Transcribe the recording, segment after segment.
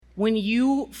When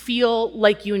you feel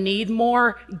like you need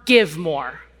more, give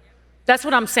more. That's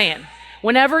what I'm saying.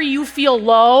 Whenever you feel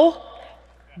low,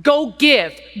 go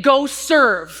give, go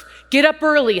serve, get up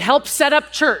early, help set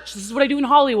up church. This is what I do in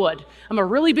Hollywood. I'm a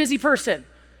really busy person,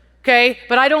 okay?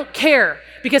 But I don't care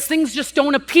because things just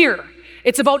don't appear.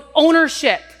 It's about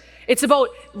ownership. It's about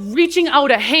reaching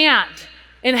out a hand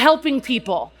and helping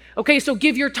people. Okay, so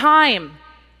give your time,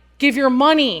 give your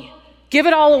money, give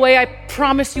it all away. I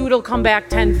promise you it'll come back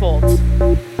tenfold.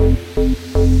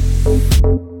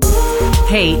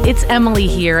 Hey, it's Emily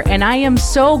here, and I am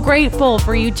so grateful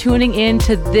for you tuning in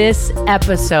to this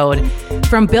episode.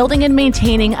 From building and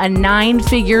maintaining a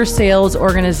 9-figure sales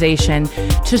organization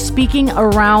to speaking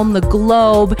around the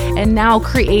globe and now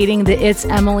creating the It's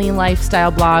Emily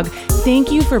lifestyle blog,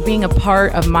 thank you for being a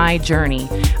part of my journey.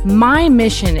 My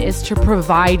mission is to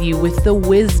provide you with the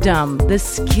wisdom, the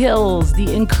skills,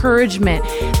 the encouragement,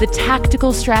 the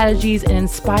tactical strategies, and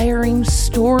inspiring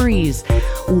stories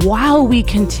while we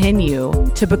continue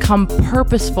to become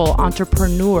purposeful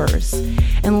entrepreneurs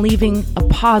and leaving a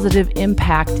positive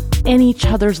impact in each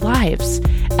other's lives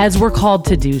as we're called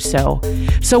to do so.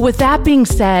 So with that being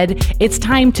said, it's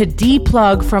time to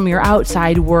deplug from your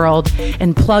outside world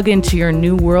and plug into your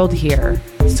new world here.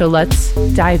 So let's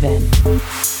dive in.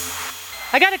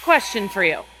 I got a question for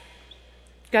you.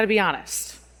 Got to be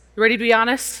honest. You ready to be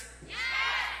honest?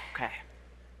 Okay.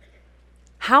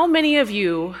 How many of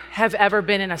you have ever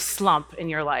been in a slump in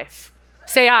your life?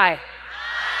 Say aye.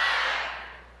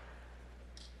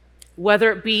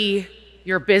 Whether it be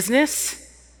your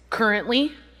business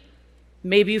currently,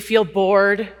 maybe you feel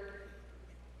bored,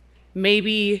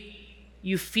 maybe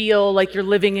you feel like you're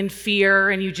living in fear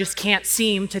and you just can't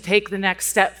seem to take the next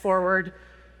step forward.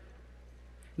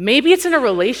 Maybe it's in a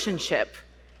relationship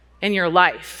in your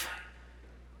life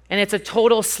and it's a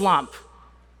total slump.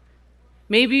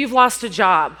 Maybe you've lost a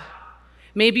job.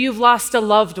 Maybe you've lost a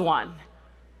loved one.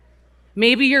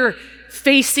 Maybe you're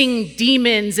facing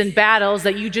demons and battles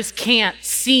that you just can't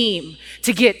seem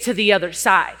to get to the other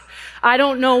side. I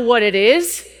don't know what it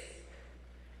is,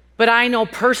 but I know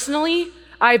personally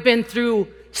I've been through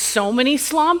so many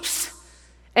slumps,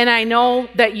 and I know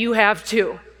that you have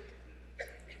too.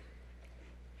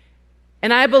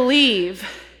 And I believe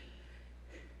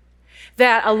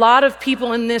that a lot of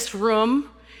people in this room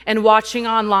and watching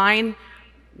online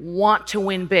want to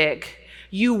win big.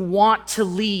 You want to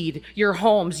lead your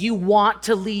homes. You want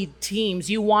to lead teams.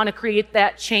 You want to create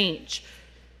that change.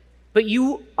 But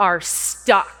you are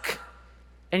stuck,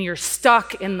 and you're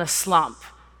stuck in the slump,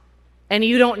 and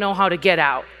you don't know how to get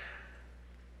out.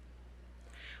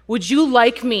 Would you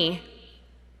like me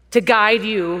to guide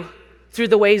you through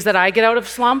the ways that I get out of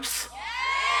slumps?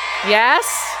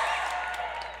 Yes?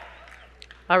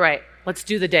 All right, let's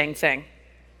do the dang thing.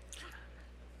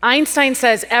 Einstein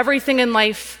says everything in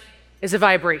life is a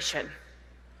vibration.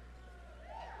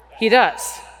 He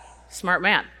does. Smart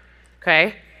man.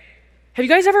 Okay? Have you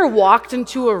guys ever walked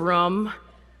into a room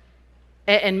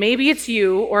and maybe it's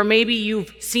you, or maybe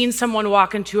you've seen someone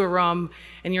walk into a room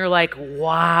and you're like,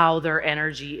 wow, their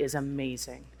energy is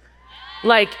amazing.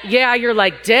 Like, yeah, you're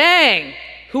like, dang,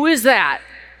 who is that?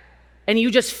 And you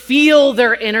just feel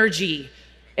their energy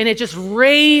and it just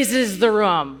raises the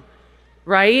room,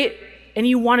 right? And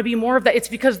you want to be more of that. It's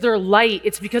because they're light.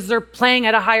 It's because they're playing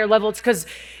at a higher level. It's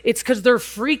because their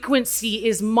frequency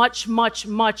is much, much,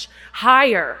 much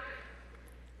higher.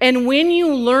 And when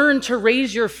you learn to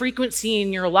raise your frequency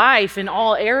in your life in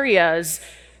all areas,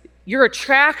 your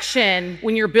attraction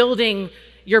when you're building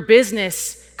your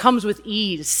business comes with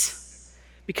ease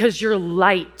because you're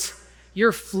light,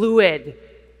 you're fluid.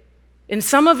 And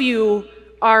some of you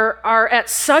are at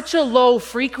such a low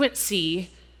frequency.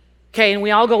 Okay, and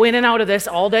we all go in and out of this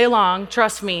all day long,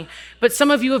 trust me. But some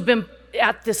of you have been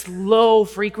at this low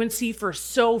frequency for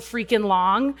so freaking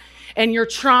long, and you're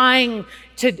trying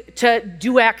to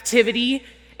do activity,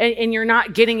 and you're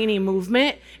not getting any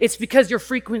movement. It's because your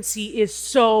frequency is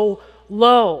so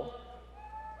low.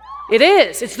 It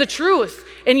is. It's the truth.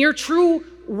 And your true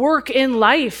work in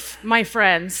life, my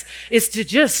friends, is to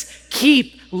just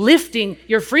keep lifting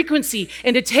your frequency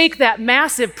and to take that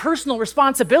massive personal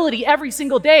responsibility every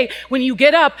single day when you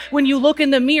get up, when you look in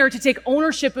the mirror, to take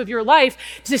ownership of your life,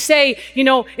 to say, you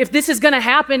know, if this is going to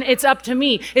happen, it's up to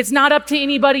me. It's not up to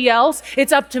anybody else.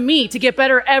 It's up to me to get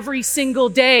better every single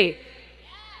day.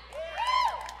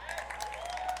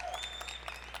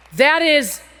 That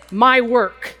is my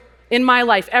work in my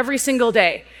life every single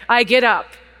day. I get up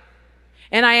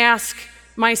and I ask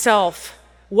myself,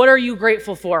 what are you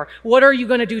grateful for? What are you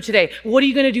going to do today? What are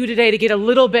you going to do today to get a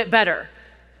little bit better?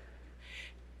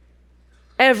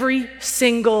 every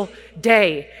single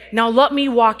day. Now let me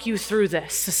walk you through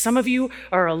this. So some of you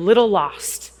are a little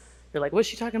lost. You're like, what's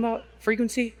she talking about?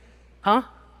 Frequency? Huh?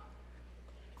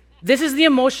 This is the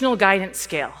emotional guidance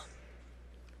scale.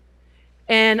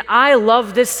 And I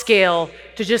love this scale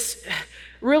to just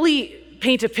really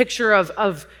paint a picture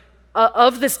of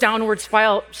this downward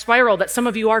spiral that some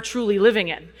of you are truly living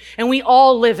in. And we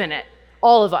all live in it,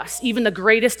 all of us. Even the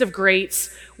greatest of greats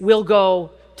will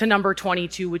go to number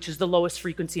 22, which is the lowest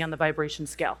frequency on the vibration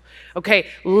scale. Okay,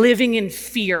 living in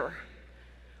fear.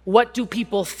 What do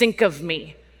people think of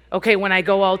me? Okay, when I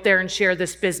go out there and share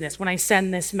this business, when I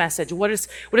send this message, what is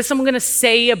someone going to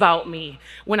say about me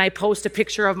when I post a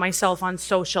picture of myself on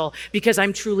social because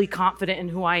I'm truly confident in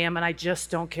who I am and I just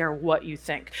don't care what you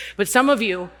think. But some of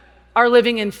you are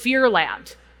living in fear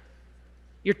land.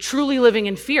 You're truly living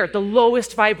in fear, the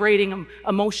lowest vibrating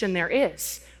emotion there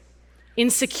is.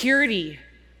 Insecurity,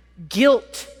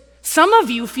 guilt. Some of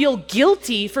you feel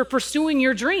guilty for pursuing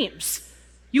your dreams.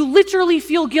 You literally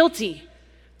feel guilty.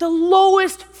 The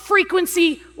lowest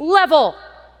frequency level.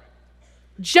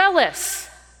 Jealous.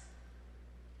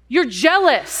 You're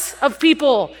jealous of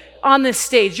people on this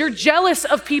stage. You're jealous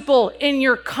of people in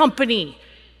your company.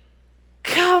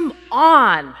 Come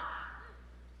on.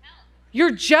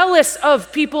 You're jealous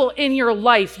of people in your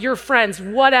life, your friends,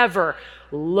 whatever.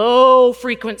 Low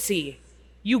frequency.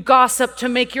 You gossip to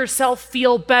make yourself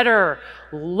feel better.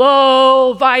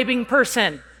 Low vibing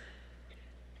person.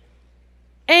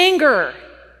 Anger.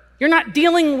 You're not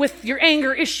dealing with your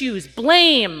anger issues.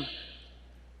 Blame.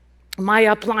 My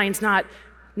upline's not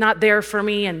there for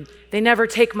me and they never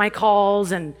take my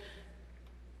calls and,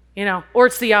 or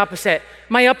it's the opposite.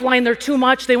 My upline, they're too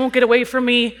much. They won't get away from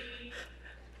me.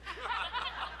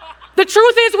 The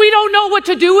truth is we don't know what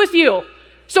to do with you.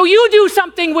 So you do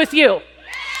something with you.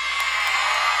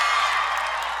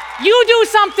 You do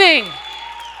something.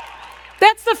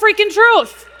 That's the freaking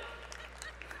truth.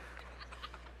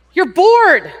 You're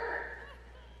bored.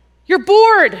 You're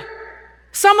bored.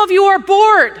 Some of you are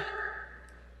bored.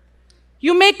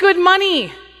 You make good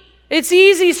money. It's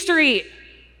easy street.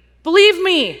 Believe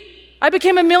me, I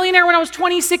became a millionaire when I was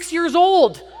 26 years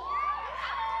old.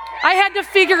 I had to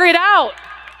figure it out.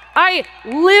 I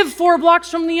live 4 blocks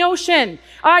from the ocean.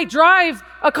 I drive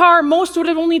a car most would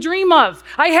have only dream of.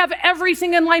 I have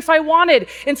everything in life I wanted.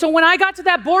 And so when I got to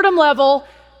that boredom level,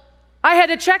 I had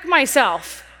to check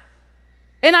myself.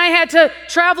 And I had to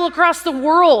travel across the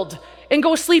world and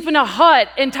go sleep in a hut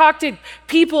and talk to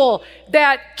people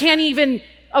that can't even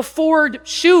afford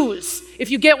shoes, if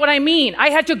you get what I mean. I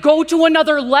had to go to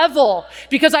another level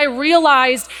because I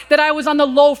realized that I was on the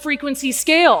low frequency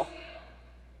scale.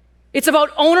 It's about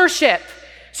ownership.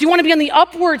 So you want to be on the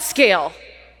upward scale.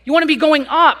 You want to be going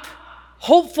up,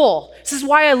 hopeful. This is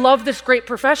why I love this great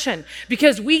profession,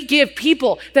 because we give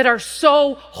people that are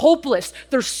so hopeless,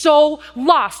 they're so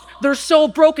lost, they're so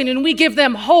broken, and we give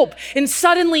them hope, and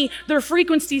suddenly their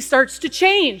frequency starts to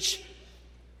change.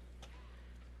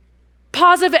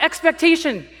 Positive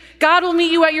expectation. God will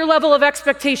meet you at your level of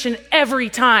expectation every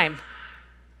time.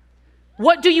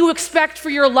 What do you expect for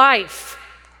your life?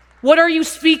 What are you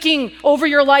speaking over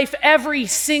your life every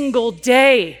single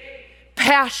day?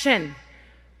 Passion.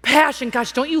 Passion.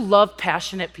 Gosh, don't you love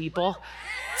passionate people?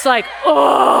 It's like,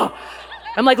 oh.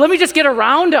 I'm like, let me just get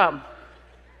around them.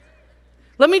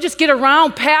 Let me just get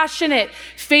around passionate,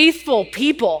 faithful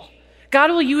people.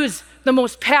 God will use the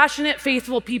most passionate,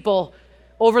 faithful people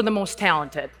over the most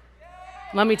talented.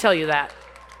 Let me tell you that.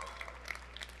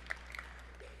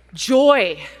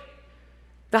 Joy.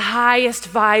 The highest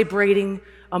vibrating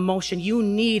emotion. You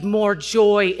need more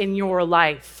joy in your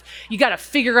life. You got to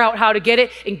figure out how to get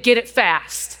it and get it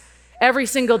fast. Every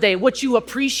single day. What you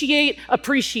appreciate,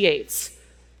 appreciates.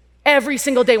 Every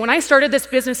single day. When I started this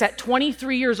business at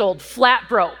 23 years old, flat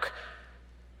broke,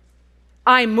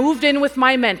 I moved in with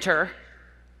my mentor.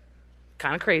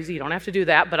 Kind of crazy. You don't have to do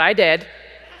that, but I did.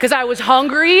 Because I was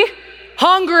hungry.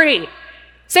 Hungry.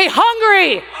 Say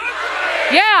hungry.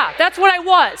 Hungry. Yeah, that's what I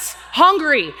was.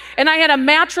 Hungry. And I had a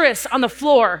mattress on the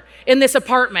floor in this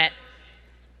apartment.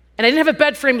 And I didn't have a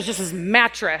bed frame, it was just this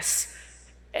mattress.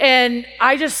 And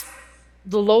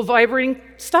the low vibrating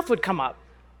stuff would come up,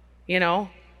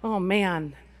 Oh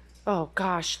man, oh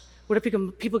gosh, what are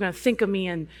people going to think of me?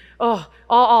 And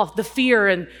all the fear,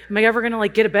 and am I ever going to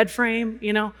get a bed frame?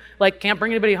 Can't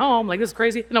bring anybody home, this is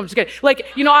crazy. No, I'm just kidding.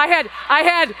 I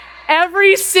had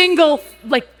every single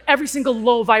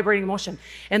low vibrating emotion.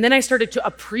 And then I started to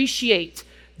appreciate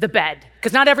the bed.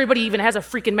 because not everybody even has a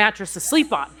freaking mattress to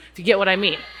sleep on, if you get what I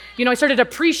mean. I started to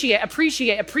appreciate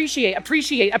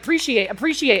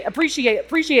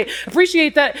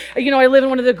that, I live in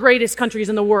one of the greatest countries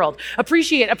in the world.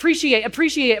 Appreciate. I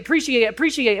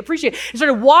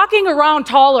started walking around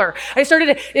taller. I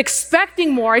started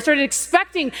expecting more. I started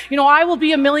expecting, I will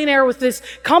be a millionaire with this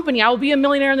company. I will be a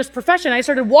millionaire in this profession. I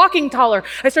started walking taller.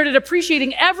 I started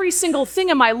appreciating every single thing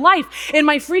in my life, and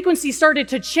my frequency started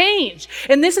to change.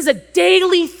 And this is a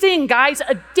daily thing, guys,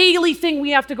 a daily thing we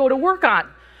have to go to work on.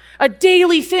 A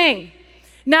daily thing.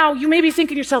 Now, you may be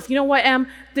thinking to yourself, you know what, Em,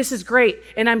 this is great,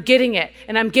 and I'm getting it,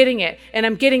 and I'm getting it, and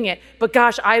I'm getting it. But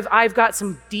gosh, I've got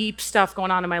some deep stuff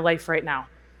going on in my life right now.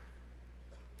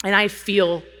 And I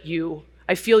feel you.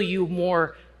 I feel you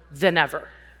more than ever.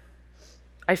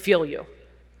 I feel you.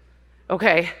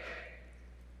 Okay?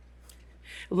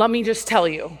 Let me just tell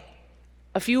you,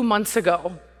 a few months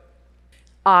ago,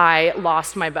 I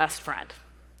lost my best friend.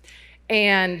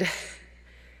 And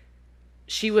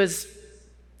she was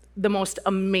the most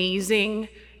amazing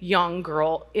young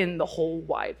girl in the whole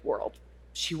wide world.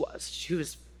 She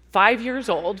was 5 years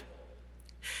old.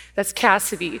 That's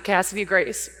Cassidy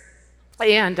Grace.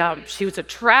 And she was a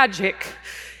tragic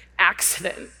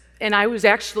accident. And I was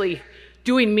actually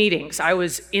doing meetings. I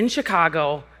was in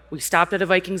Chicago. We stopped at a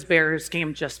Vikings-Bears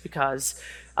game just because.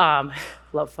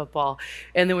 Love football.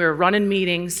 And then we were running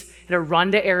meetings, had a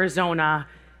run to Arizona,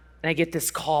 and I get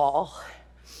this call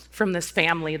from this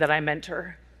family that I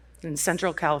mentor in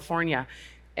Central California,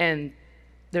 and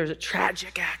there's a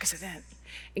tragic accident.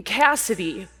 And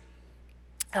Cassidy,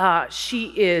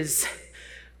 she is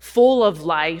full of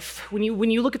life. When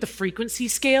you look at the frequency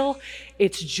scale,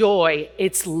 it's joy,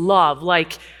 it's love.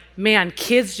 Like, man,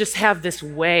 kids just have this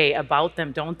way about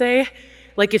them, don't they?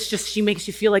 Like, it's just, she makes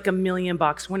you feel like $1 million.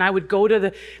 When I would go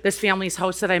to this family's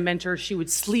house that I mentor, she would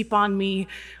sleep on me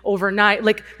overnight.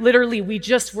 Like, literally, we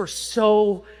just were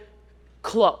so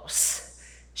close.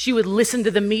 She would listen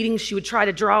to the meetings. She would try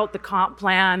to draw out the comp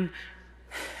plan.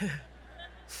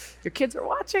 Your kids are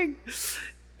watching.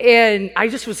 And I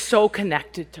just was so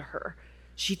connected to her.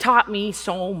 She taught me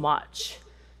so much.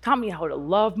 Taught me how to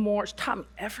love more. She taught me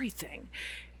everything.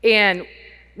 And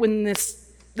when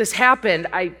this happened,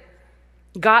 I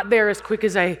got there as quick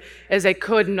as I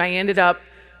could, and I ended up,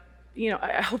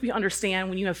 I hope you understand,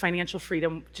 when you have financial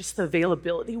freedom, just the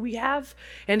availability we have.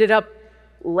 Ended up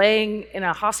laying in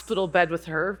a hospital bed with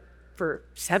her for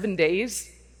 7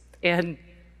 days and,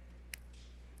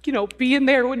 being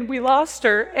there when we lost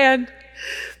her. And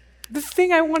the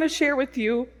thing I want to share with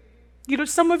you,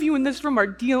 some of you in this room are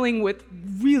dealing with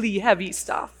really heavy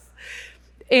stuff.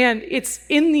 And it's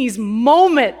in these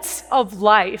moments of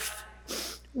life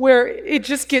where it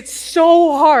just gets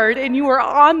so hard and you are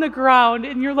on the ground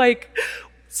and you're like,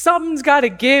 something's got to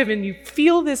give, and you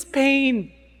feel this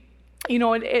pain. And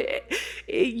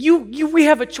we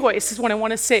have a choice, is what I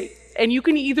want to say. And you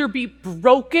can either be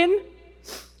broken,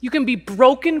 you can be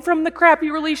broken from the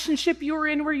crappy relationship you were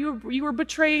in where you were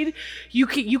betrayed. You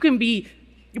can be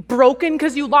broken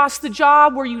because you lost the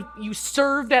job where you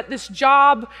served at this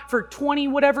job for 20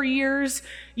 whatever years.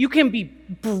 You can be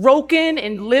broken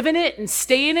and live in it and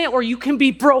stay in it, or you can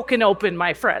be broken open,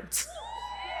 my friends.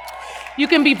 You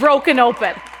can be broken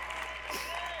open.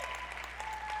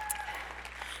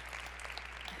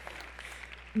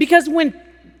 Because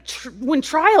when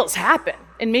trials happen,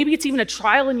 and maybe it's even a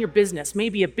trial in your business,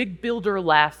 maybe a big builder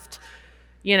left,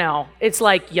 it's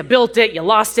like you built it, you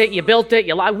lost it, you built it,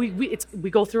 we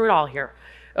go through it all here,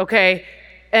 okay?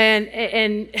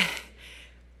 And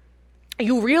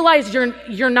you realize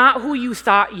you're not who you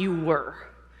thought you were.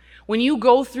 When you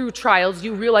go through trials,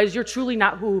 you realize you're truly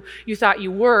not who you thought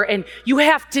you were, and you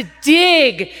have to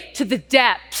dig to the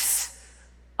depths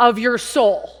of your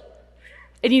soul.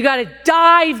 And you got to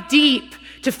dive deep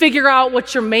to figure out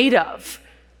what you're made of.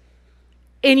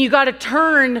 And you got to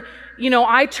turn,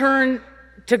 I turn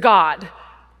to God.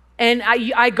 And I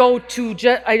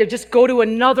just go to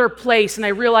another place, and I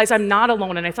realize I'm not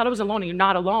alone. And I thought I was alone, and you're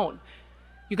not alone.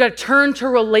 You got to turn to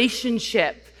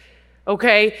relationship,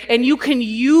 okay? And you can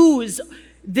use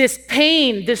this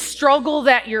pain, this struggle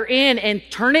that you're in, and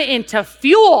turn it into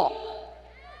fuel.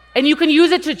 And you can use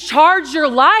it to charge your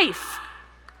life.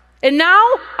 And now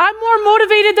I'm more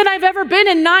motivated than I've ever been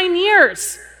in 9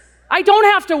 years. I don't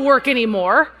have to work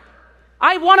anymore.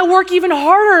 I want to work even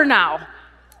harder now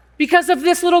because of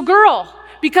this little girl,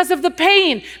 because of the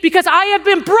pain, because I have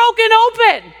been broken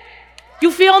open.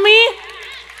 You feel me?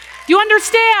 Do you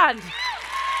understand?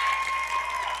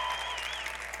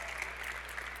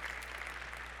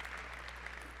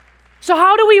 So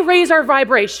how do we raise our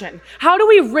vibration? How do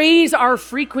we raise our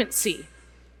frequency?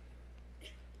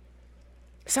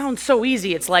 Sounds so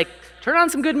easy. It's like, turn on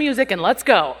some good music and let's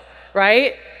go,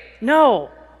 right? No.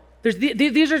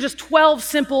 These are just 12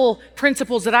 simple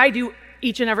principles that I do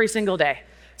each and every single day.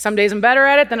 Some days I'm better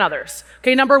at it than others.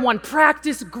 Okay, number 1,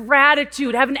 practice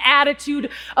gratitude. Have an attitude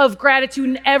of gratitude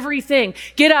in everything.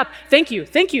 Get up. Thank you,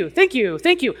 thank you, thank you,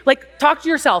 thank you. Like, talk to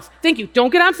yourself. Thank you. Don't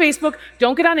get on Facebook.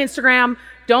 Don't get on Instagram.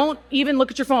 Don't even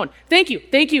look at your phone. Thank you,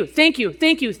 thank you, thank you,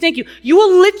 thank you, thank you. You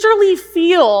will literally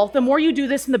feel, the more you do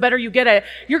this and the better you get at it,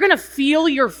 you're gonna feel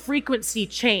your frequency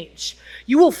change.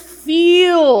 You will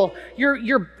feel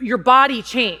your body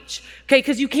change, okay?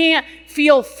 Because you can't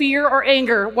feel fear or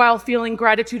anger while feeling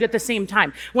gratitude at the same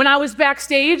time. When I was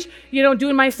backstage,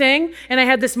 doing my thing, and I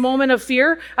had this moment of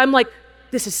fear, I'm like,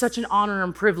 this is such an honor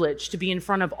and privilege to be in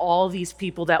front of all these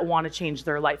people that want to change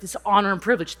their life. It's an honor and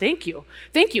privilege. Thank you.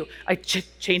 Thank you. I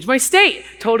changed my state.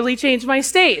 Totally changed my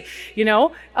state.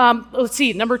 Let's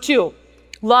see. Number 2,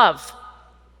 love.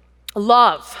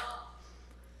 Love.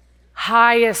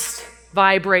 Highest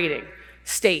vibrating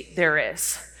state there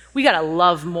is. We got to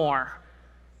love more.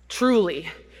 Truly.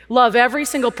 Love every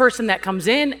single person that comes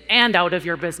in and out of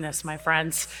your business, my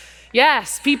friends.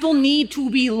 Yes, people need to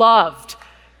be loved.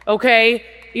 Okay,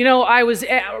 I was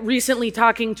recently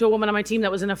talking to a woman on my team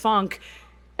that was in a funk,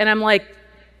 and I'm like,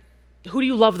 who do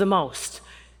you love the most?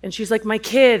 And she's like, my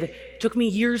kid. Took me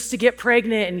years to get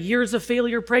pregnant and years of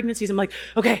failure pregnancies. I'm like,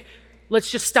 okay, let's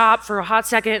just stop for a hot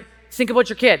second. Think about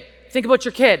your kid. Think about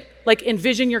your kid. Like,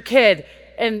 envision your kid.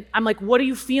 And I'm like, what are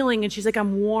you feeling? And she's like,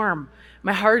 I'm warm.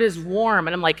 My heart is warm.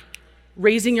 And I'm like,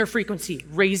 raising your frequency,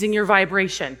 raising your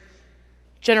vibration.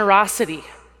 Generosity.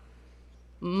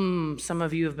 Some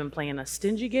of you have been playing a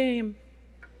stingy game.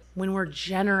 When we're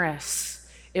generous,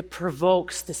 it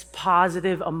provokes this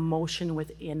positive emotion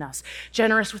within us.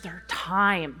 Generous with our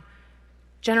time.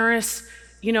 Generous,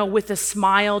 with a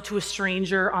smile to a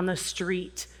stranger on the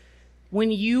street.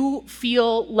 When you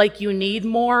feel like you need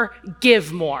more,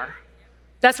 give more.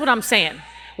 That's what I'm saying.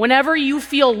 Whenever you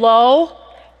feel low,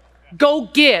 go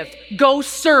give, go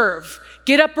serve.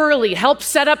 Get up early, help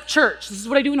set up church. This is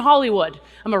what I do in Hollywood.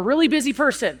 I'm a really busy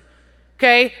person,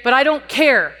 okay? But I don't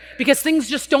care because things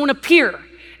just don't appear.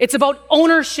 It's about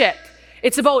ownership.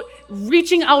 It's about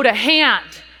reaching out a hand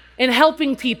and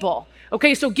helping people,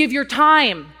 okay? So give your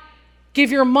time, give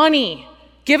your money,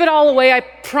 give it all away. I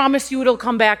promise you it'll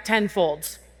come back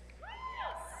tenfold.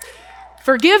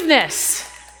 Forgiveness.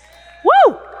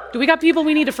 Woo! Do we got people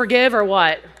we need to forgive or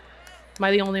what? Am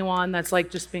I the only one that's like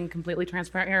just being completely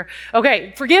transparent here?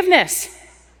 Okay, forgiveness.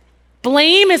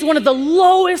 Blame is one of the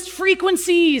lowest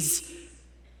frequencies.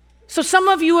 So some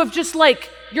of you have just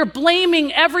you're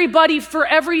blaming everybody for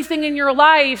everything in your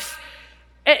life.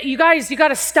 You guys, you got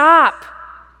to stop.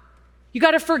 You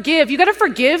got to forgive. You got to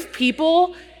forgive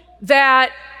people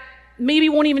that maybe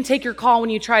won't even take your call when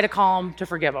you try to call them to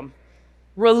forgive them.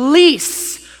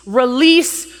 Release,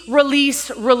 release,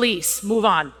 release, release. Move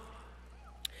on.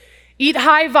 Eat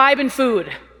high vibe and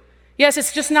food. Yes,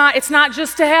 it's not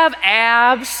just to have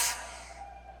abs.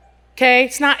 Okay,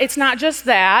 it's not just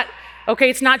that.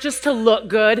 Okay, it's not just to look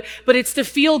good, but it's to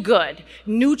feel good.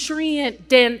 Nutrient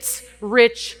dense,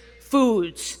 rich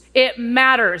foods. It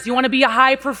matters. You want to be a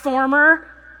high performer?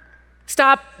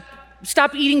 Stop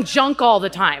eating junk all the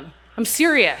time. I'm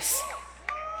serious.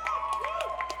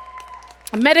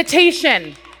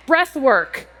 Meditation, breath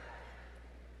work.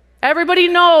 Everybody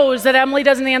knows that Emily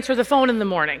doesn't answer the phone in the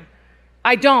morning.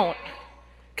 I don't,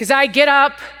 because I get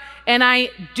up and I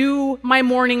do my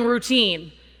morning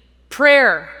routine.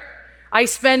 Prayer. I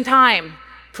spend time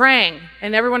praying,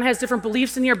 and everyone has different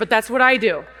beliefs in here, but that's what I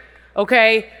do.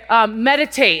 Okay?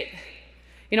 Meditate.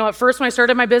 At first when I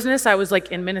started my business, I was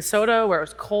in Minnesota where it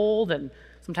was cold, and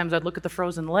sometimes I'd look at the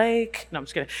frozen lake. No, I'm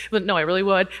just kidding. But no, I really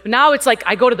would. But now it's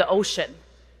I go to the ocean.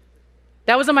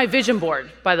 That was on my vision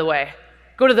board, by the way.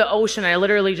 Go to the ocean. I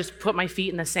literally just put my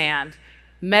feet in the sand.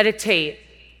 Meditate.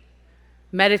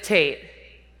 Meditate.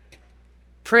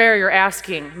 Prayer, you're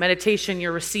asking. Meditation,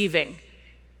 you're receiving.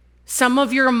 Some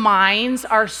of your minds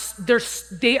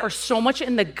they are so much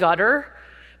in the gutter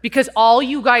because all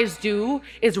you guys do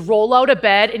is roll out of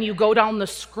bed and you go down the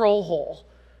scroll hole.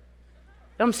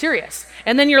 I'm serious.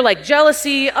 And then you're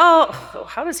jealousy. Oh,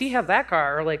 how does he have that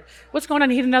car? Or what's going on?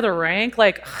 He had another rank.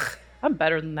 I'm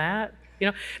better than that.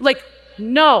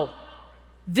 No,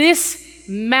 this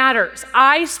matters.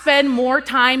 I spend more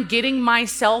time getting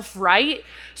myself right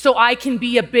so I can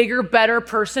be a bigger, better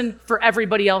person for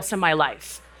everybody else in my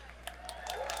life.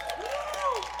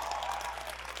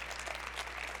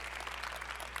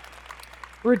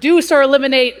 Reduce or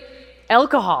eliminate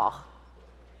alcohol.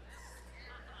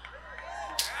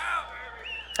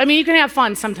 I mean, you can have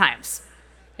fun sometimes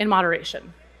in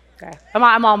moderation. Okay,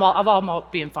 I'm all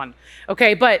being fun.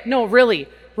 Okay, but no, really,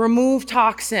 remove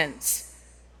toxins.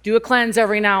 Do a cleanse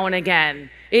every now and again.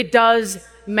 It does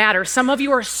matter. Some of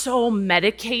you are so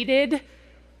medicated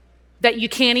that you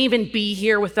can't even be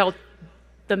here without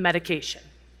the medication.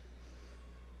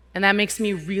 And that makes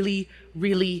me really,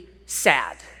 really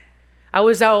sad. I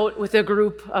was out with a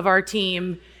group of our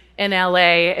team in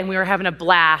LA and we were having a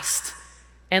blast.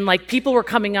 And like people were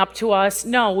coming up to us.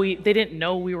 No, they didn't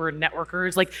know we were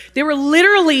networkers. Like they were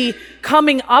literally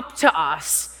coming up to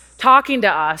us, talking to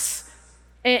us.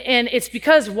 And it's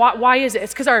because, why is it?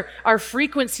 It's because our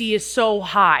frequency is so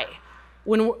high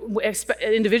when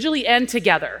individually and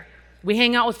together. We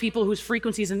hang out with people whose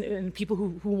frequencies and people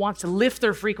who want to lift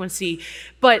their frequency.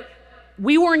 But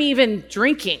we weren't even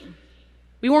drinking.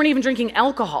 We weren't even drinking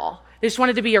alcohol. They just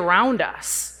wanted to be around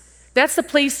us. That's the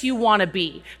place you want to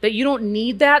be, that you don't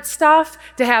need that stuff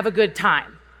to have a good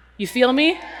time. You feel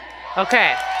me?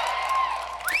 Okay.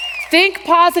 Think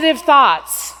positive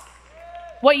thoughts.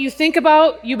 What you think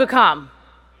about, you become.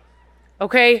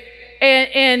 Okay?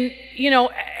 And you know,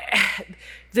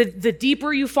 the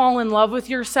deeper you fall in love with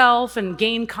yourself and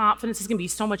gain confidence is going to be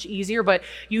so much easier, but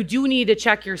you do need to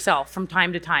check yourself from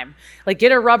time to time. Like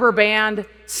get a rubber band,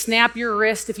 snap your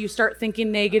wrist if you start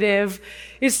thinking negative.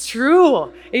 It's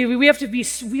true. We have to be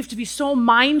so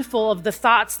mindful of the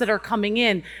thoughts that are coming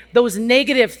in, those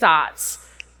negative thoughts.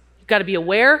 You've got to be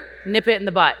aware, nip it in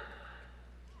the butt.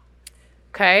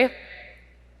 Okay?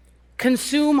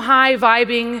 Consume high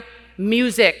vibing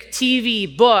music,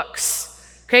 TV, books.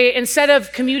 Okay, instead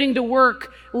of commuting to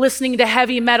work, listening to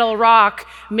heavy metal rock,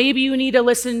 maybe you need to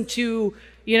listen to,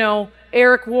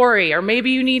 Eric Worre, or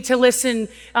maybe you need to listen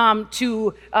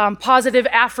to positive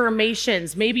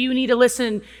affirmations. Maybe you need to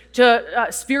listen to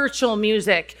spiritual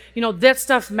music. That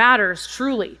stuff matters,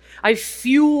 truly. I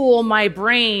fuel my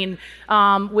brain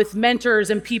with mentors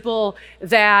and people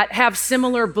that have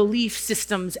similar belief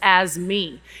systems as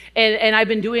me. And I've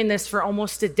been doing this for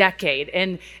almost a decade,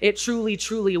 and it truly,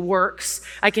 truly works.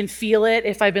 I can feel it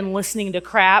if I've been listening to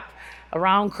crap.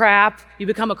 Around crap, you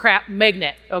become a crap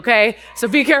magnet, okay? So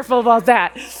be careful about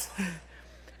that.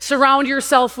 Surround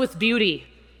yourself with beauty.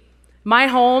 My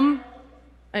home,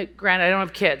 granted, I don't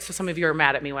have kids, so some of you are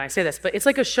mad at me when I say this, but it's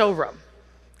like a showroom,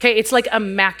 okay? It's like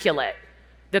immaculate.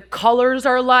 The colors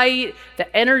are light,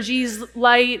 the energy's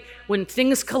light. When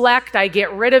things collect, I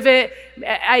get rid of it.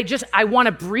 I want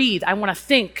to breathe, I want to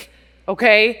think,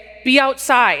 okay? Be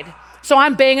outside. So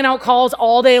I'm banging out calls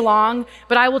all day long,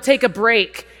 but I will take a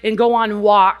break and go on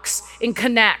walks and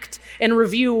connect and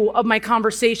review of my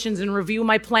conversations and review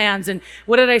my plans. And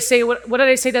what did I say? What did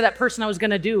I say to that person I was going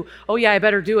to do? Oh yeah, I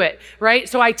better do it, right?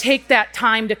 So I take that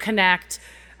time to connect.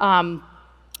 And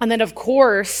then of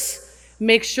course,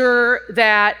 make sure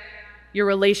that your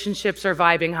relationships are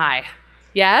vibing high.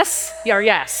 Yes? Or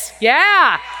yes?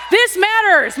 Yeah. This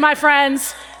matters, my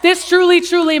friends. This truly,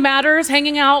 truly matters.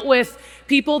 Hanging out with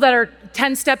people that are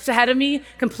 10 steps ahead of me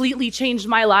completely changed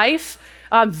my life.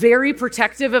 I'm very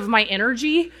protective of my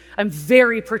energy. I'm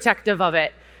very protective of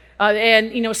it.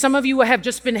 And some of you have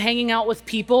just been hanging out with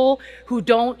people who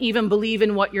don't even believe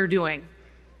in what you're doing.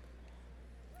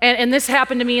 And this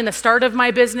happened to me in the start of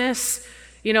my business.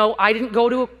 I didn't go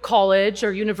to college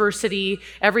or university.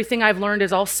 Everything I've learned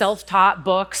is all self-taught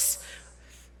books.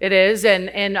 It is,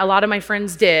 and a lot of my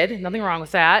friends did. Nothing wrong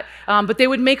with that. But they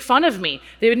would make fun of me.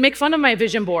 They would make fun of my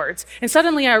vision boards. And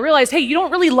suddenly I realized, hey, you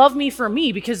don't really love me for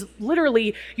me because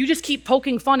literally you just keep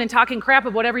poking fun and talking crap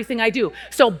about everything I do.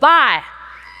 So bye.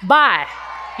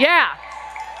 Yeah.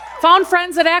 Found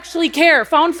friends that actually care.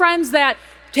 Found friends that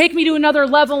take me to another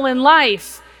level in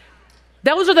life.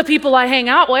 Those are the people I hang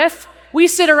out with. We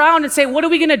sit around and say, what are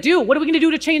we going to do? What are we going to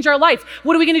do to change our life?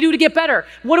 What are we going to do to get better?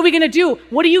 What are we going to do?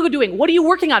 What are you doing? What are you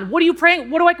working on? What are you praying?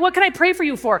 What can I pray for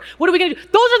you for? What are we going to do?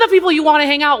 Those are the people you want to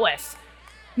hang out with,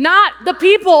 not the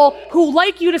people who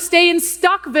like you to stay in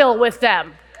Stuckville with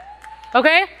them.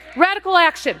 Okay? Radical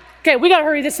action. Okay, we got to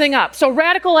hurry this thing up. So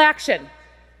radical action.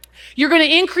 You're going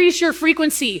to increase your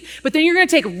frequency, but then you're going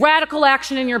to take radical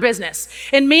action in your business.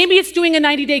 And maybe it's doing a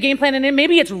 90-day game plan, and then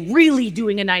maybe it's really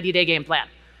doing a 90-day game plan.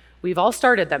 We've all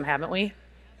started them, haven't we?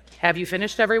 Have you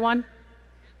finished, everyone?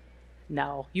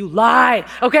 No, you lie.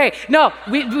 Okay, no,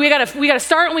 we gotta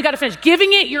start and we gotta finish.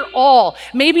 Giving it your all.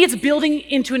 Maybe it's building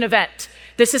into an event.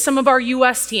 This is some of our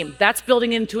US team. That's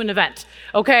building into an event.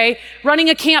 Okay,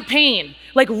 running a campaign,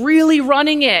 like really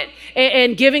running it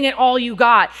and giving it all you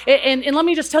got. And let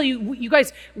me just tell you, you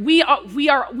guys, we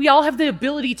all have the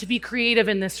ability to be creative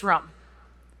in this room.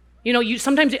 You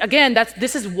sometimes, again,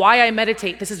 this is why I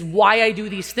meditate. This is why I do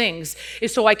these things,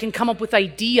 is so I can come up with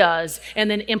ideas and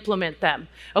then implement them.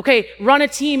 Okay, run a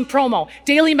team promo,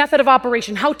 daily method of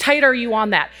operation. How tight are you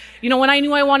on that? When I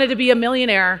knew I wanted to be a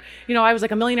millionaire, I was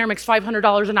like, a millionaire makes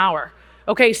 $500 an hour.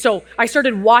 Okay, so I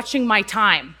started watching my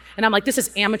time. And I'm like, this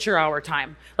is amateur hour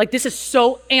time. Like, this is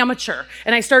so amateur.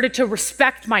 And I started to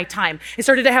respect my time. I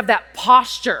started to have that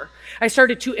posture. I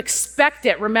started to expect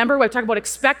it. Remember, I talked about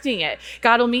expecting it.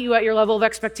 God will meet you at your level of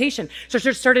expectation. So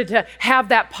I started to have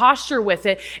that posture with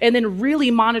it, and then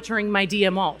really monitoring my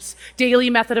DMOs. Daily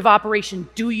method of operation.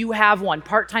 Do you have one?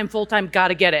 Part-time, full-time,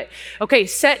 gotta get it. Okay,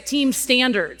 set team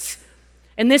standards.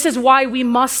 And this is why we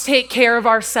must take care of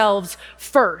ourselves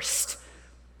first.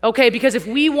 Okay, because if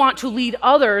we want to lead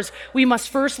others, we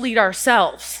must first lead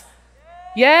ourselves.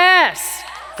 Yes,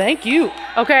 thank you.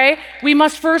 Okay, we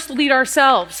must first lead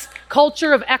ourselves.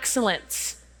 Culture of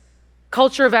excellence.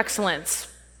 Culture of excellence.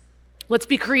 Let's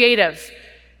be creative.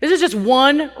 This is just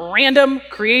one random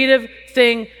creative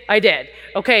thing I did.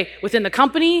 Okay, within the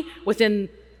company, within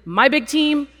my big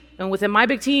team, and within my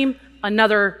big team,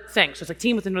 another thing. So it's like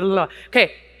team within blah, blah, blah.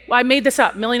 Okay, well, I made this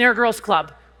up, Millionaire Girls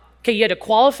Club. Okay, you had to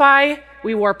qualify.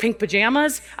 We wore pink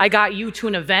pajamas. I got you to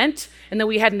an event, and then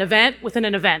we had an event within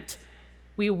an event.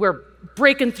 We were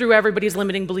breaking through everybody's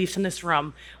limiting beliefs in this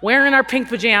room, wearing our pink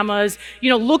pajamas.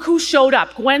 Look who showed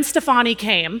up. Gwen Stefani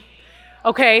came.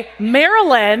 Okay,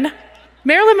 Marilyn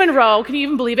Monroe, can you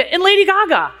even believe it? And Lady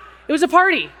Gaga. It was a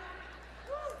party.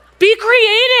 Be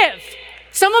creative.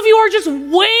 Some of you are just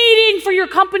waiting for your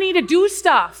company to do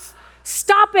stuff.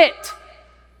 Stop it.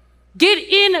 Get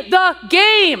in the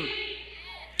game.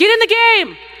 Get in the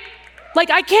game. Like,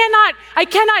 I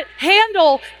cannot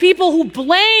handle people who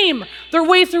blame their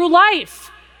way through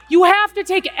life. You have to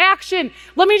take action.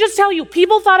 Let me just tell you,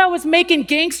 people thought I was making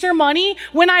gangster money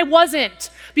when I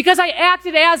wasn't, because I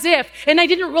acted as if, and I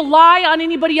didn't rely on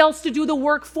anybody else to do the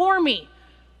work for me.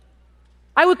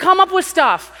 I would come up with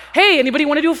stuff. Hey, anybody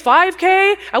want to do a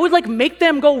 5K? I would make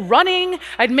them go running.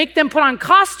 I'd make them put on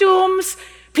costumes.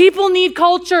 People need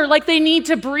culture like they need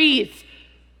to breathe.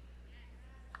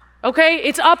 Okay,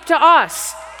 it's up to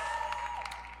us.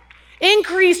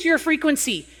 Increase your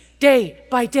frequency day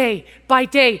by day by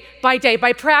day by day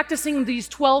by practicing these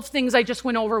 12 things I just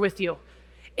went over with you.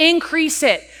 Increase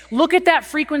it. Look at that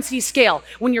frequency scale.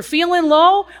 When you're feeling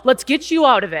low, let's get you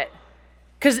out of it.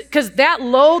 Because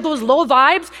those low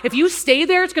vibes, if you stay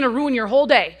there, it's going to ruin your whole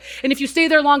day. And if you stay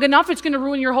there long enough, it's going to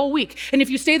ruin your whole week. And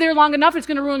if you stay there long enough, it's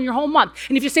going to ruin your whole month.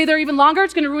 And if you stay there even longer,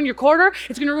 it's going to ruin your quarter.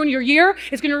 It's going to ruin your year.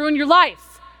 It's going to ruin your life.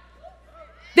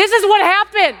 This is what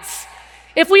happens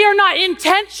if we are not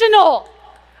intentional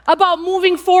about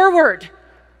moving forward.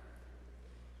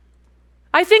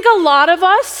 I think a lot of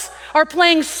us are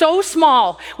playing so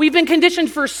small. We've been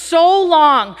conditioned for so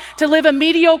long to live a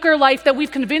mediocre life that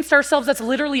we've convinced ourselves that's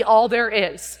literally all there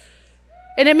is.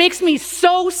 And it makes me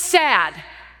so sad.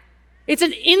 It's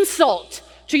an insult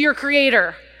to your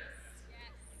Creator.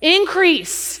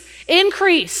 Increase.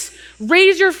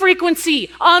 Raise your frequency.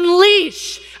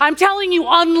 Unleash. I'm telling you,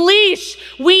 unleash.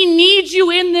 We need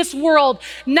you in this world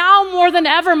now more than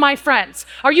ever, my friends.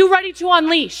 Are you ready to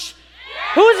unleash?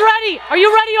 Who's ready? Are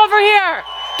you ready over here?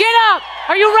 Get up.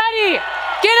 Are you ready?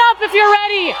 Get up if you're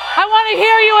ready. I want to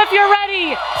hear you if you're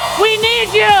ready. We need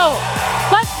you.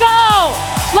 Let's go.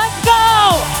 Let's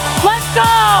go. Let's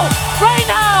go. Right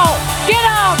now. Get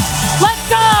up. Let's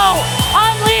go.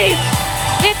 Unleash.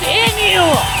 It's in you.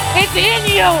 It's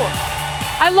in you.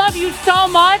 I love you so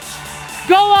much.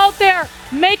 Go out there.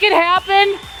 Make it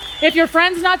happen. If your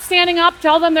friend's not standing up,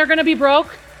 tell them they're going to be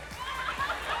broke.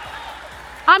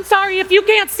 I'm sorry, if you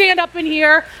can't stand up in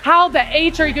here, how the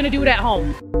H are you going to do it at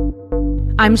home?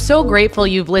 I'm so grateful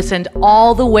you've listened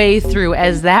all the way through,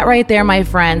 as that right there, my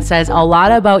friend, says a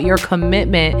lot about your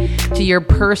commitment to your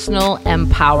personal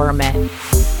empowerment.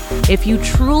 If you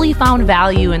truly found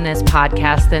value in this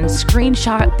podcast, then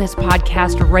screenshot this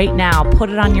podcast right now, put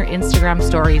it on your Instagram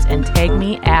stories, and tag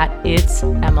me at It's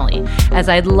Emily, as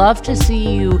I'd love to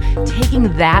see you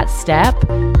taking that step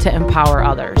to empower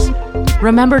others.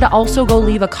 Remember to also go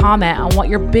leave a comment on what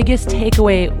your biggest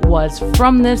takeaway was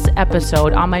from this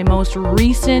episode on my most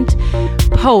recent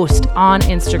post on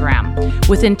Instagram.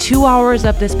 Within 2 hours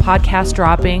of this podcast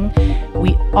dropping,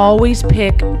 we always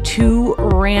pick 2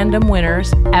 random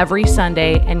winners every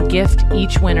Sunday and gift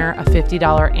each winner a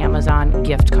 $50 Amazon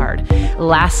gift card.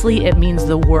 Lastly, it means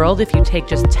the world if you take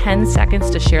just 10 seconds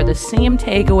to share the same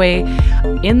takeaway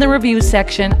in the review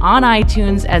section on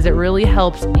iTunes, as it really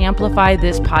helps amplify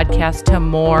this podcast to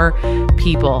more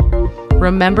people.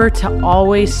 Remember to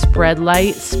always spread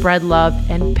light, spread love,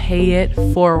 and pay it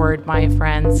forward, my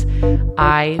friends.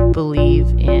 I believe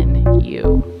in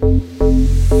you.